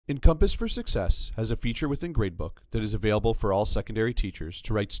enCOMPASS for Success has a feature within Gradebook that is available for all secondary teachers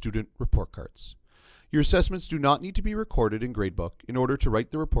to write student report cards. Your assessments do not need to be recorded in Gradebook in order to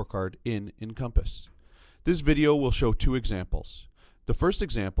write the report card in enCOMPASS. This video will show two examples. The first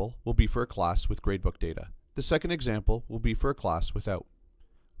example will be for a class with Gradebook data. The second example will be for a class without.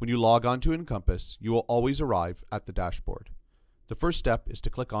 When you log on to enCOMPASS, you will always arrive at the dashboard. The first step is to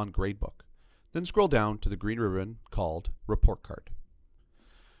click on Gradebook. Then scroll down to the green ribbon called Report Card.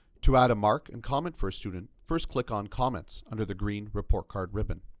 To add a mark and comment for a student, first click on Comments under the green Report Card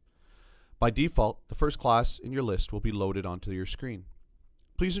ribbon. By default, the first class in your list will be loaded onto your screen.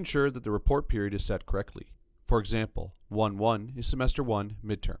 Please ensure that the report period is set correctly. For example, 1-1 is Semester 1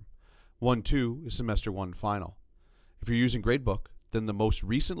 midterm. 1-2 is Semester 1 final. If you're using Gradebook, then the most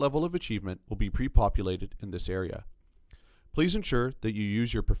recent level of achievement will be pre-populated in this area. Please ensure that you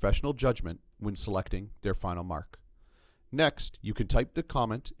use your professional judgment when selecting their final mark. Next, you can type the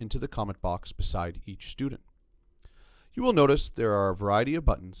comment into the comment box beside each student. You will notice there are a variety of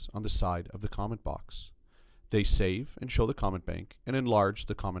buttons on the side of the comment box. They save and show the comment bank and enlarge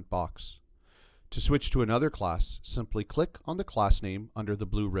the comment box. To switch to another class, simply click on the class name under the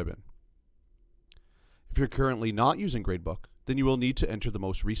blue ribbon. If you're currently not using Gradebook, then you will need to enter the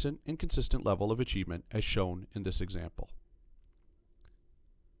most recent and consistent level of achievement as shown in this example.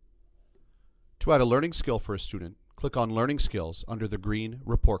 To add a learning skill for a student, click on Learning Skills under the green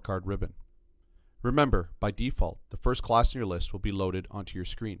Report Card ribbon. Remember, by default, the first class in your list will be loaded onto your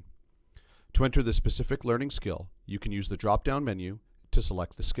screen. To enter the specific learning skill, you can use the drop-down menu to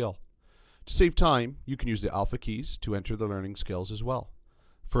select the skill. To save time, you can use the alpha keys to enter the learning skills as well.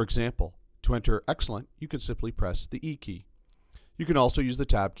 For example, to enter Excellent, you can simply press the E key. You can also use the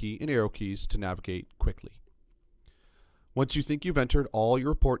Tab key and arrow keys to navigate quickly. Once you think you've entered all your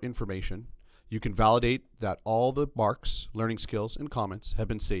report information, you can validate that all the marks, learning skills, and comments have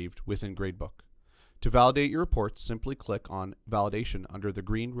been saved within Gradebook. To validate your reports, simply click on Validation under the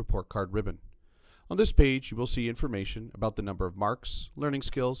green Report Card ribbon. On this page, you will see information about the number of marks, learning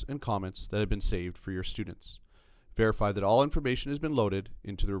skills, and comments that have been saved for your students. Verify that all information has been loaded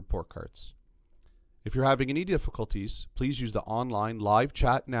into the report cards. If you're having any difficulties, please use the online Live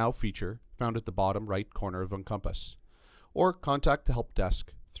Chat Now feature found at the bottom right corner of enCOMPASS, or contact the help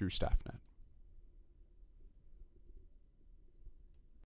desk through StaffNet.